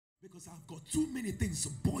Because I've got too many things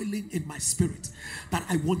boiling in my spirit that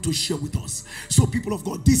I want to share with us. So people of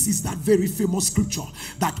God, this is that very famous scripture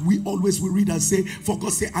that we always will read and say, for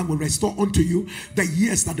God say, I will restore unto you the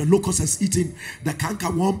years that the locust has eaten, the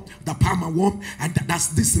cankerworm, the palmer worm, and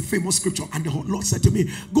this is the famous scripture. And the Lord said to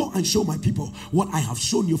me, go and show my people what I have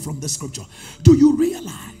shown you from the scripture. Do you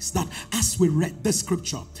realize that as we read the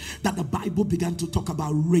scripture, that the Bible began to talk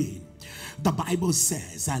about rain? The Bible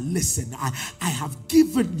says, listen, I have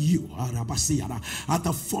given you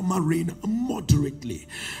the former rain moderately.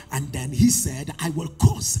 And then he said, I will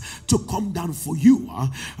cause to come down for you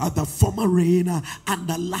the former rain and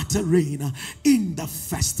the latter rain in the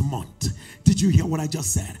first month. Did you hear what I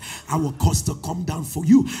just said? I will cause to come down for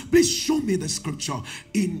you. Please show me the scripture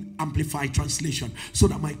in Amplified Translation so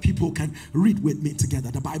that my people can read with me together.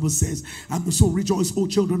 The Bible says, and so rejoice, O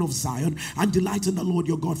children of Zion, and delight in the Lord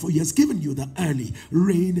your God, for he has given you the early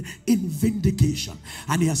rain in vindication,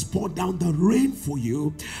 and he has poured down the rain for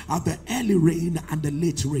you, the early rain and the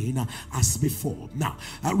late rain as before. Now,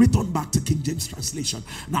 return back to King James translation.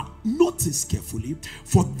 Now, notice carefully,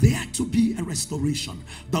 for there to be a restoration,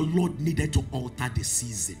 the Lord needed to alter the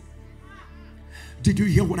season. Did you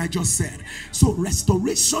hear what I just said? So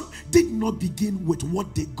restoration did not begin with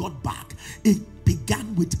what they got back. It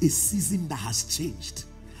began with a season that has changed.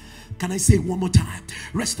 Can I say it one more time?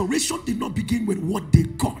 Restoration did not begin with what they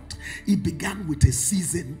got. It began with a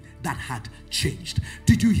season that had changed.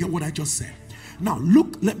 Did you hear what I just said? Now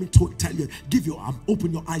look, let me tell you,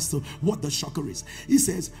 open your eyes to what the shocker is. He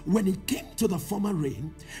says, when it came to the former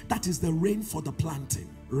rain, that is the rain for the planting,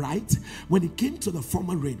 right? When it came to the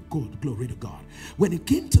former rain, good, glory to God. When it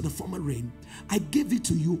came to the former rain, I gave it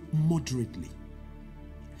to you moderately.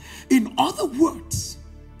 In other words,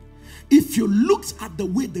 if you looked at the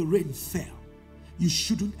way the rain fell, you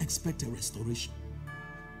shouldn't expect a restoration.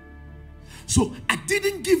 So I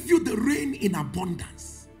didn't give you the rain in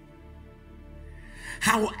abundance.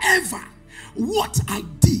 However, what I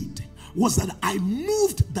did was that I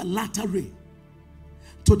moved the latter rain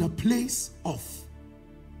to the place of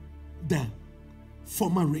the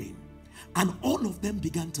former rain, and all of them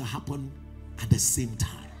began to happen at the same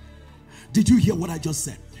time. Did you hear what I just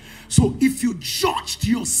said? So if you judged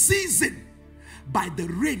your season by the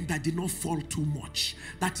rain that did not fall too much,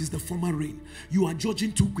 that is the former rain, you are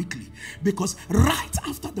judging too quickly, because right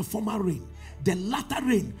after the former rain, the latter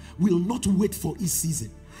rain will not wait for its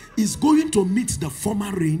season. It's going to meet the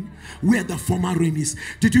former rain where the former rain is.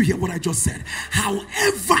 Did you hear what I just said?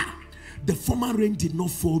 However, the former rain did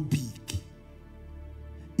not fall big.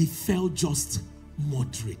 It fell just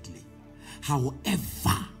moderately.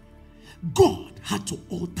 However, God had to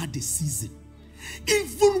alter the season.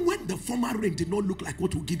 Even when the former rain did not look like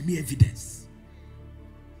what will give me evidence.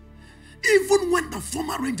 Even when the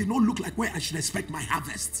former rain did not look like where I should expect my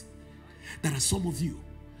harvest. There are some of you,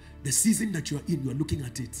 the season that you are in, you are looking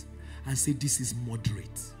at it and say, this is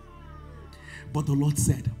moderate. But the Lord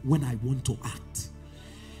said, when I want to act,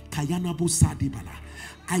 I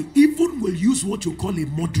even will use what you call a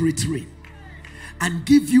moderate rain and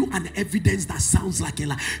give you an evidence that sounds like a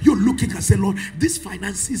lie. You're looking and say, Lord, these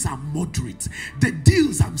finances are moderate. The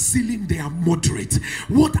deals I'm sealing, they are moderate.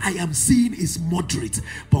 What I am seeing is moderate.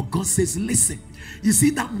 But God says, listen, you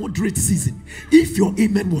see that moderate season, if your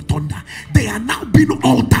amen will thunder, they are now being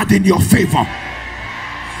altered in your favor.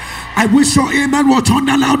 I wish your amen will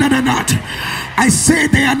thunder louder than that. I say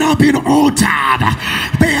they are now being altered.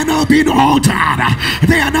 They are now being altered.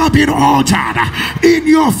 They are now being altered in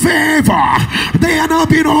your favor. They are now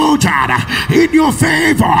being altered in your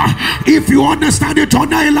favor. If you understand it,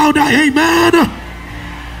 thunder louder, amen.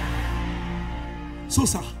 So,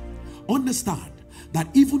 sir, understand that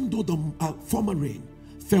even though the former rain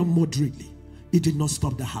fell moderately, it did not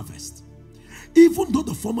stop the harvest. Even though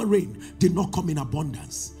the former rain did not come in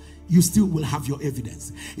abundance, you still will have your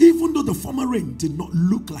evidence. Even though the former rain did not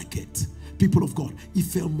look like it, people of God, it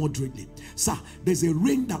fell moderately. Sir, there's a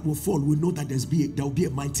rain that will fall. We know that there will be a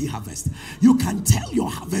mighty harvest. You can tell your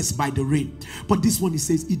harvest by the rain. But this one, he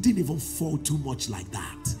says, it didn't even fall too much like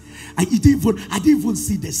that. I didn't even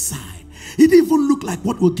see the sign. It didn't even look like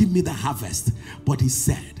what will give me the harvest. But he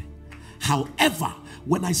said, however,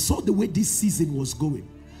 when I saw the way this season was going,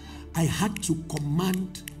 I had to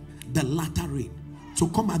command the latter rain to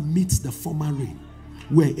come and meet the former rain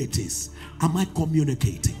where it is. Am I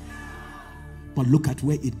communicating? But look at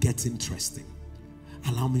where it gets interesting.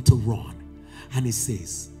 Allow me to run. And it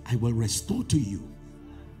says, I will restore to you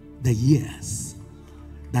the years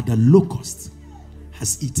that the locust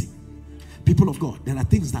has eaten. People of God, there are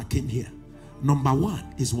things that came here. Number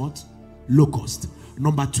one is what? Locust.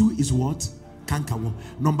 Number two is what? Cankerworm.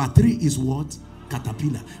 Number three is what?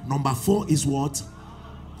 Caterpillar. Number 4 is what?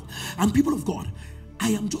 And people of God, I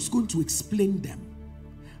am just going to explain them.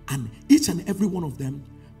 And each and every one of them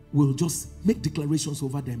will just make declarations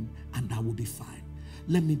over them, and that will be fine.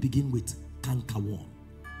 Let me begin with cankerworm.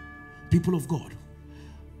 People of God,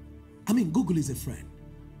 I mean, Google is a friend.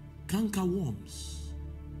 Cankerworms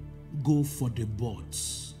go for the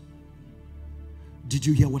buds. Did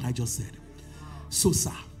you hear what I just said? So,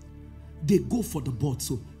 sir, they go for the buds.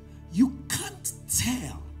 So, you can't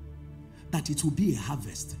tell that it will be a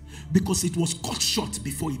harvest because it was cut short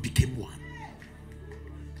before it became one.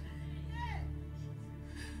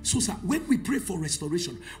 So, sir, when we pray for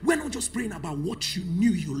restoration, we're not just praying about what you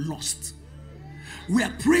knew you lost. We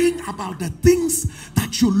are praying about the things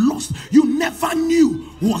that you lost, you never knew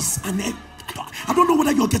was an egg. I don't know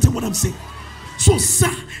whether you're getting what I'm saying. So,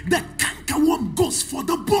 sir, the cankerworm goes for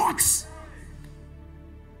the buds.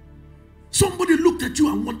 Somebody looked at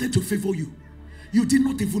you and wanted to favor you. You did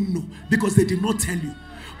not even know because they did not tell you.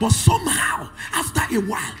 But somehow, after a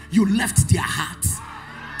while, you left their hearts.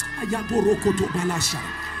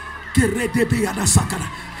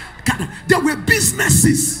 There were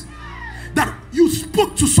businesses that you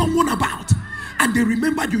spoke to someone about, and they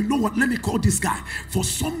remembered, you know what, let me call this guy. For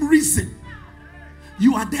some reason,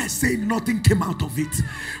 you are there saying nothing came out of it.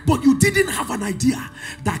 But you didn't have an idea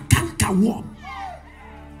that cankerworm.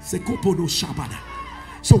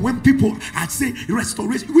 So when people are saying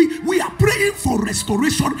restoration, we are praying for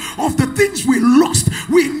restoration of the things we lost.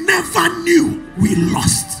 We never knew we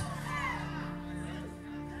lost.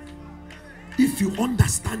 If you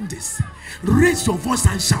understand this, raise your voice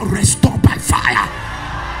and shout, restore by fire.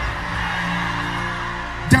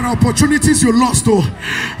 There are opportunities you lost, oh.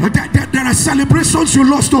 There are celebrations you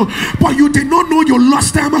lost, oh, but you did not know you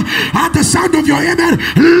lost them. At the sound of your amen,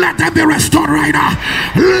 let them be restored right now.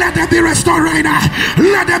 Let them be restored right now.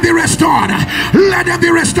 Let them be restored. Let them be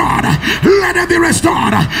restored. Let them be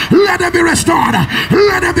restored. Let them be restored.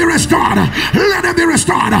 Let them be restored. Let them be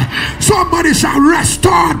restored. Somebody shall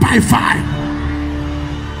restore by fire.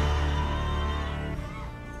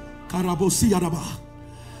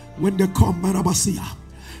 When they come, Marabasia.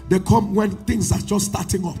 They come when things are just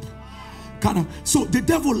starting up. So the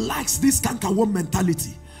devil likes this cankerworm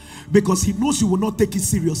mentality because he knows you will not take it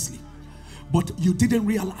seriously. But you didn't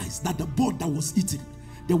realize that the bud that was eaten,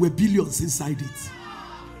 there were billions inside it.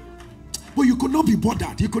 But you could not be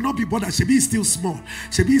bothered. You could not be bothered. Shebi is still small.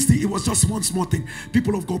 Shebi is still, it was just one small thing.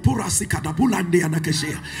 People of God, the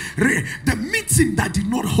meeting that did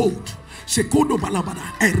not hold. He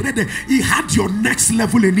had your next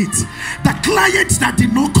level in it. The client that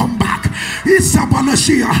did not come back,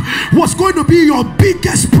 was going to be your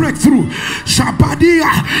biggest breakthrough.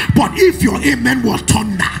 But if your amen will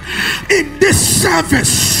thunder in this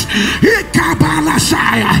service,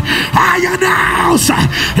 I announce,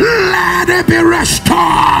 let it be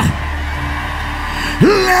restored.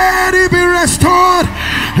 Let it be restored.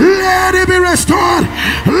 Let it be restored.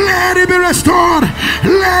 Let it be restored.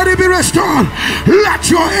 Let it be restored. Let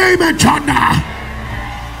your amen thunder.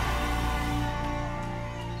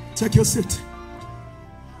 Take your seat.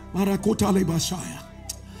 I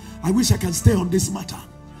wish I can stay on this matter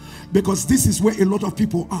because this is where a lot of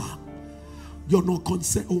people are. You're not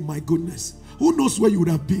concerned. Oh my goodness. Who knows where you would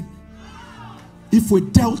have been if we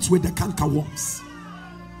dealt with the cankerworms?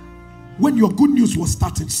 When your good news was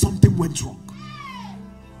starting, something went wrong.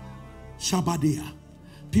 Shabbadia.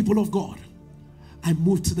 People of God, I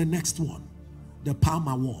moved to the next one. The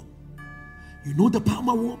palmer worm. You know the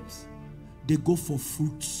palmer worms? They go for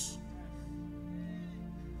fruits.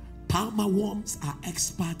 Palmer worms are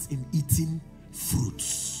experts in eating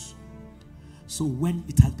fruits. So when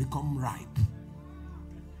it has become ripe,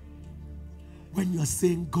 when you're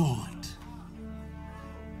saying, God,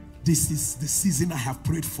 this is the season I have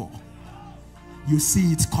prayed for, you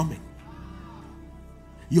see it coming.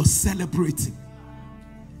 You're celebrating.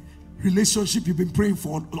 Relationship you've been praying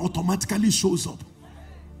for automatically shows up.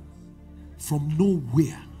 From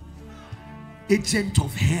nowhere. Agent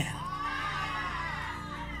of hell.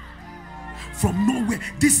 From nowhere.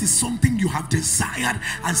 This is something you have desired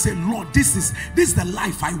and said, Lord, this is the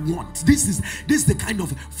life I want. This is the kind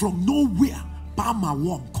of, from nowhere, palmer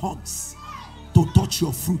worm comes to touch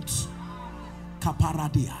your fruit.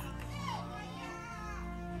 Kaparadia.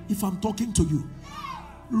 If I'm talking to you,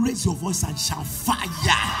 raise your voice and shout fire.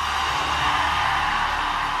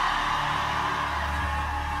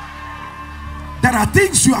 There are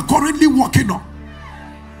things you are currently working on.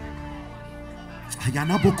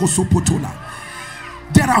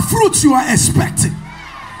 There are fruits you are expecting.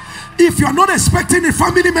 If you are not expecting it,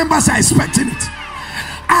 family members are expecting it.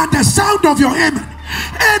 At the sound of your amen,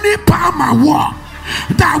 any palmer worm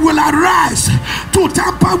that will arise to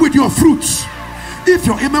tamper with your fruits. If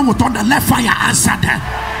your amen will thunder, let fire answer them.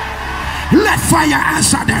 Let fire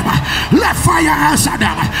answer them. Let fire answer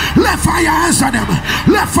them. Let fire answer them.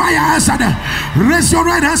 Let fire answer them. Raise your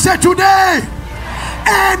right hand and say, today,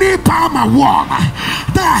 any palmer worm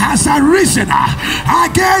that has arisen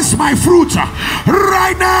against my fruit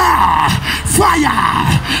right now, fire,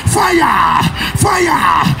 fire,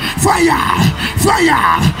 fire, fire,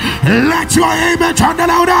 fire. Let your amen turn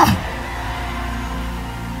louder.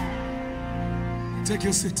 Take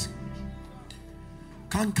your seat.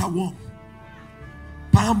 Canker worm,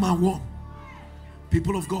 palmer worm.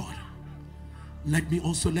 People of God, let me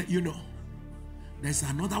also let you know there's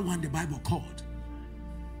another one the Bible called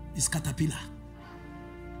is caterpillar.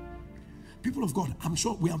 People of God, I'm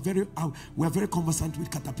sure we are very conversant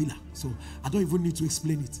with caterpillar, so I don't even need to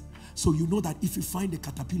explain it. So you know that if you find a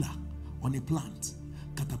caterpillar on a plant,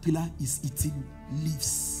 caterpillar is eating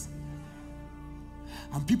leaves.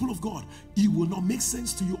 And people of God, it will not make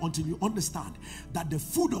sense to you until you understand that the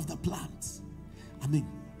food of the plant, I mean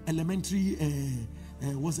elementary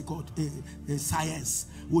what's it called, science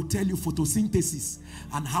will tell you photosynthesis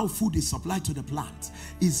and how food is supplied to the plant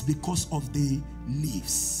is because of the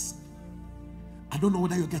leaves. I don't know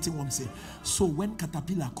whether you're getting what I'm saying. So when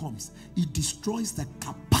caterpillar comes, it destroys the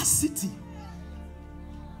capacity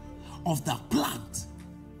of the plant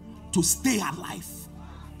to stay alive,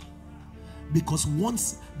 because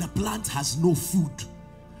once the plant has no food,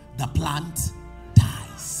 the plant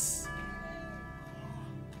dies.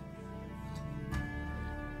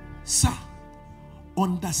 Sir,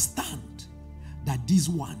 understand that these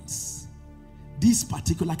ones, this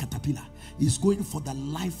particular caterpillar is going for the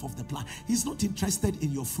life of the plant. He's not interested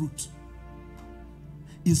in your fruit.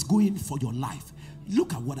 He's going for your life.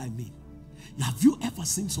 Look at what I mean. Have you ever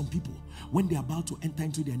seen some people, when they're about to enter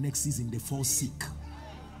into their next season, they fall sick?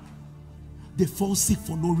 They fall sick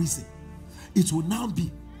for no reason. It will now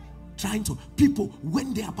be trying to, people,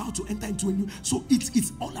 when they're about to enter into a new, so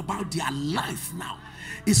it's all about their life now.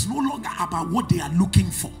 It's no longer about what they are looking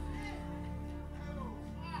for.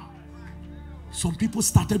 Some people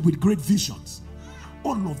started with great visions.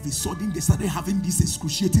 All of a sudden, they started having this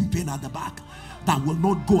excruciating pain at the back that will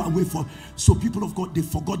not go away from. So people of God, they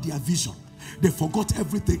forgot their vision. They forgot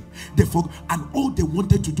everything. They forgot, and all they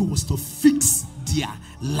wanted to do was to fix their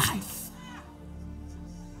life.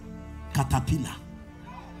 Caterpillar.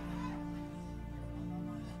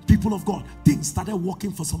 People of God, things started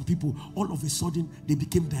working for some people. All of a sudden, they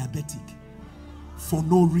became diabetic for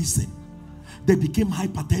no reason. They became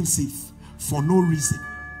hypertensive for no reason.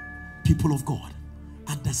 People of God,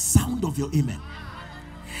 at the sound of your amen,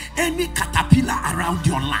 any caterpillar around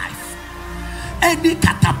your life, any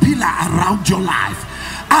caterpillar around your life,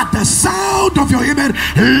 at the sound of your amen,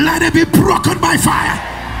 let it be broken by fire.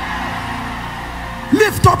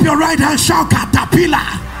 Lift up your right hand, shout caterpillar,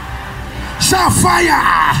 shout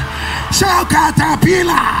fire, shout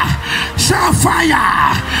caterpillar, shout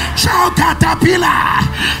fire, shout caterpillar,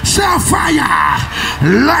 shout fire.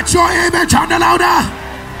 Let your amen turn louder.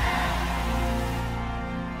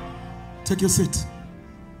 Take your seat.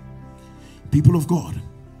 People of God,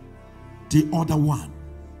 the other one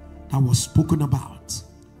that was spoken about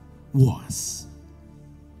was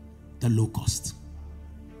the locust.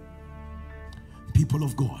 People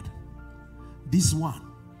of God, this one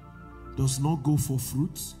does not go for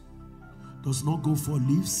fruits, does not go for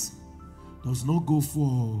leaves, does not go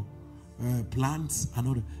for plants and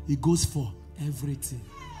other. It goes for everything.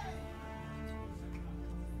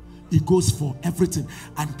 It goes for everything.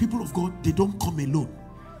 And people of God, they don't come alone.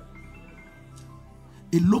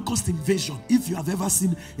 A locust invasion, if you have ever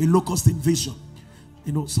seen a locust invasion,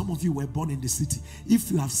 you know, some of you were born in the city.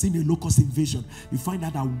 If you have seen a locust invasion, you find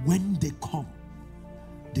out that when they come,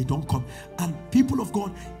 they don't come. And people of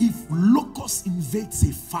God, if locust invades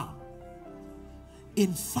a farm,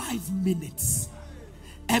 in 5 minutes,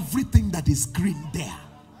 everything that is green there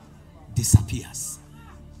disappears.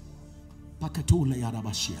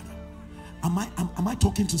 Am I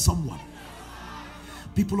talking to someone?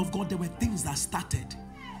 People of God, there were things that started,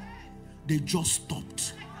 they just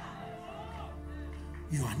stopped.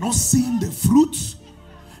 You are not seeing the fruits,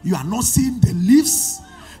 you are not seeing the leaves,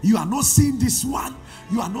 you are not seeing this one,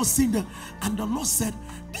 you are not seeing the. And the Lord said,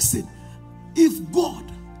 listen, if God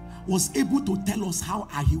was able to tell us how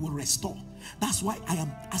he will restore, that's why I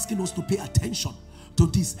am asking us to pay attention to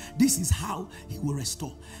this. This is how he will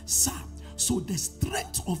restore. Sir, so the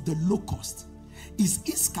strength of the locust is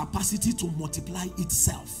its capacity to multiply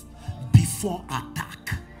itself before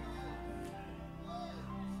attack.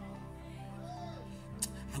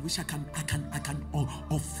 I wish I can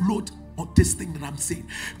offload this thing that I'm saying.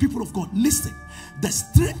 People of God, listen. The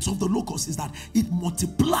strength of the locust is that it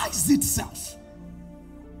multiplies itself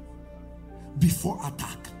before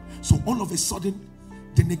attack. So all of a sudden,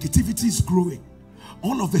 the negativity is growing.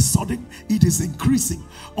 All of a sudden, it is increasing.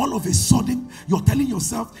 All of a sudden, you're telling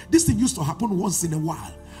yourself, this thing used to happen once in a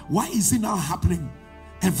while. Why is it now happening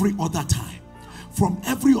every other time? From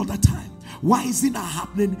every other time. Why is it not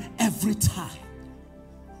happening every time?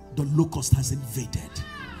 The locust has invaded.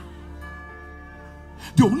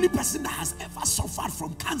 The only person that has ever suffered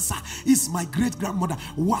from cancer is my great-grandmother.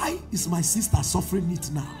 Why is my sister suffering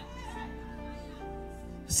it now?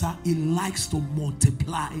 Sir, it likes to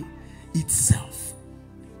multiply itself.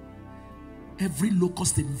 Every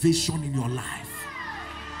locust invasion in your life,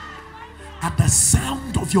 at the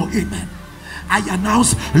sound of your amen, I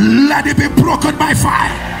announce, let it be broken by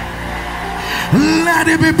fire. Let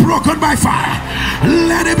it be broken by fire.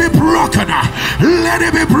 Let it be broken. Let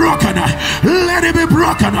it be broken. Let it be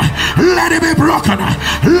broken. Let it be broken.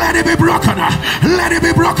 Let it be broken. Let it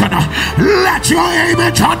be broken. Let your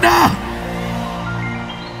amen thunder.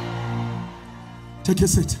 Take your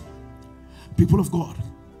seat. People of God,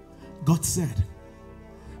 God said,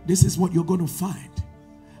 this is what you're going to find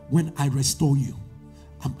when I restore you.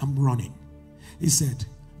 I'm running. He said,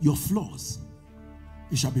 your floors,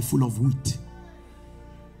 it shall be full of wheat.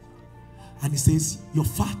 And he says, your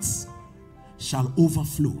fats shall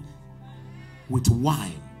overflow with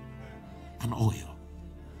wine and oil.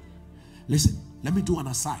 Listen, let me do an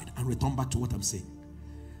aside and return back to what I'm saying.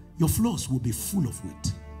 Your floors will be full of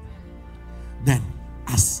wheat. Then,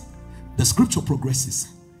 as the scripture progresses,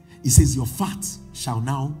 it says, your fats shall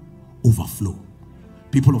now overflow.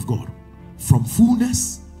 People of God, from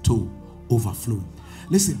fullness to overflow.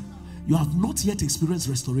 Listen, you have not yet experienced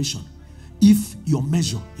restoration if your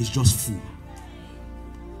measure is just full.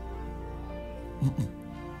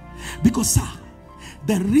 Because, sir,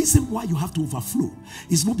 the reason why you have to overflow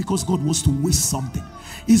is not because God wants to waste something.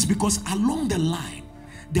 It's because along the line,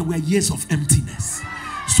 there were years of emptiness.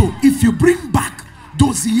 So if you bring back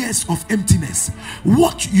those years of emptiness,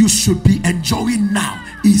 what you should be enjoying now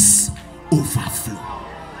is overflow.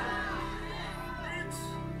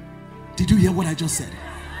 Did you hear what I just said?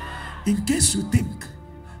 In case you think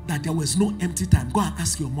that there was no empty time, go and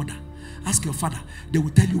ask your mother, ask your father. They will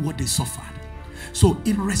tell you what they suffered. So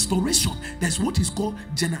in restoration, there's what is called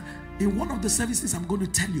in one of the services I'm going to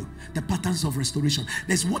tell you the patterns of restoration.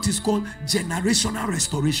 There's what is called generational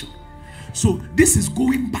restoration. So this is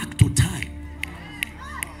going back to time.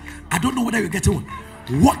 I don't know whether you're getting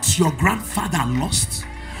what your grandfather lost,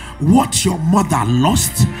 what your mother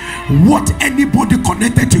lost, what anybody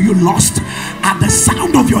connected to you lost. At the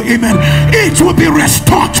sound of your amen, it will be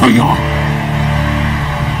restored to you.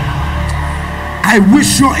 I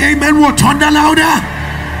wish your amen will thunder louder.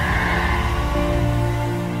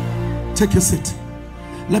 Take your seat.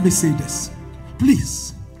 Let me say this.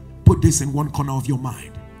 Please put this in one corner of your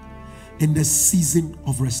mind. In the season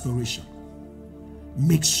of restoration,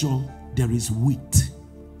 make sure there is wheat.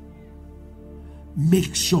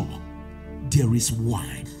 Make sure there is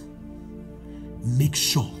wine. Make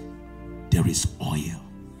sure there is oil.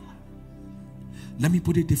 Let me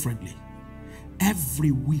put it differently.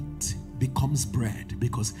 Every wheat becomes bread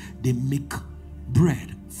because they make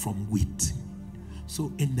bread from wheat.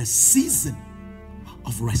 So in the season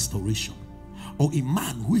of restoration, or a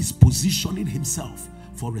man who is positioning himself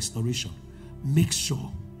for restoration, make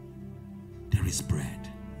sure there is bread.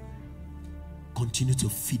 Continue to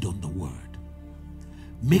feed on the word.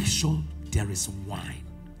 Make sure there is wine.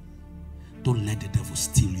 Don't let the devil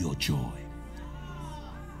steal your joy.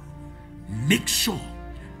 Make sure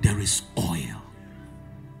there is oil.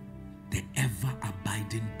 The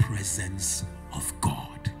ever-abiding presence of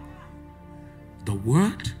God. The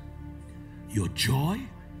word, your joy,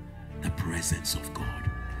 the presence of God.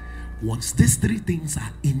 Once these three things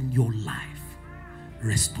are in your life,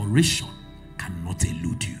 restoration cannot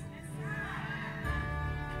elude you.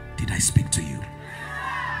 Did I speak to you?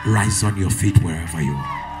 Rise on your feet wherever you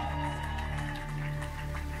are.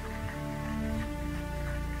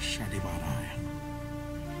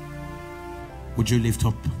 Would you lift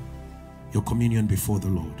up your communion before the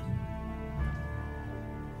Lord?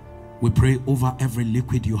 We pray over every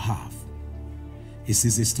liquid you have. It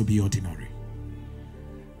ceases to be ordinary.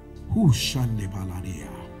 We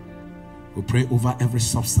pray over every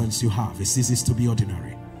substance you have. It ceases to be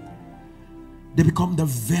ordinary. They become the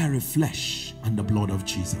very flesh and the blood of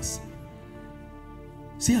Jesus.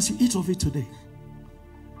 See, as you eat of it today,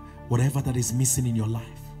 whatever that is missing in your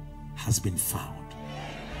life has been found.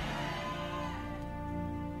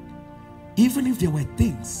 Even if there were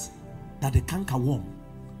things that the cankerworm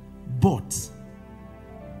but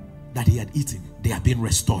that he had eaten, they are being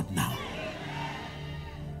restored now.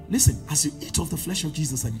 Listen, as you eat of the flesh of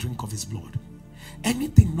Jesus and drink of his blood,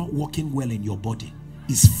 anything not working well in your body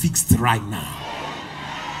is fixed right now.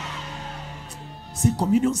 See,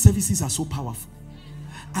 communion services are so powerful.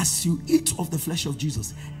 As you eat of the flesh of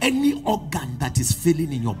Jesus, any organ that is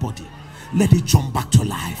failing in your body, let it jump back to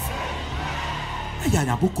life. As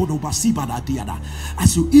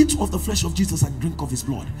you eat of the flesh of Jesus and drink of his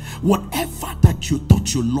blood, whatever that you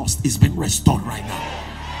thought you lost is being restored right now.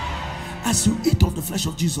 As you eat of the flesh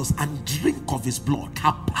of Jesus and drink of his blood,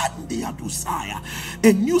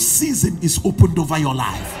 a new season is opened over your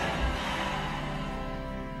life.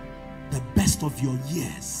 The best of your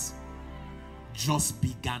years just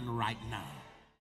began right now.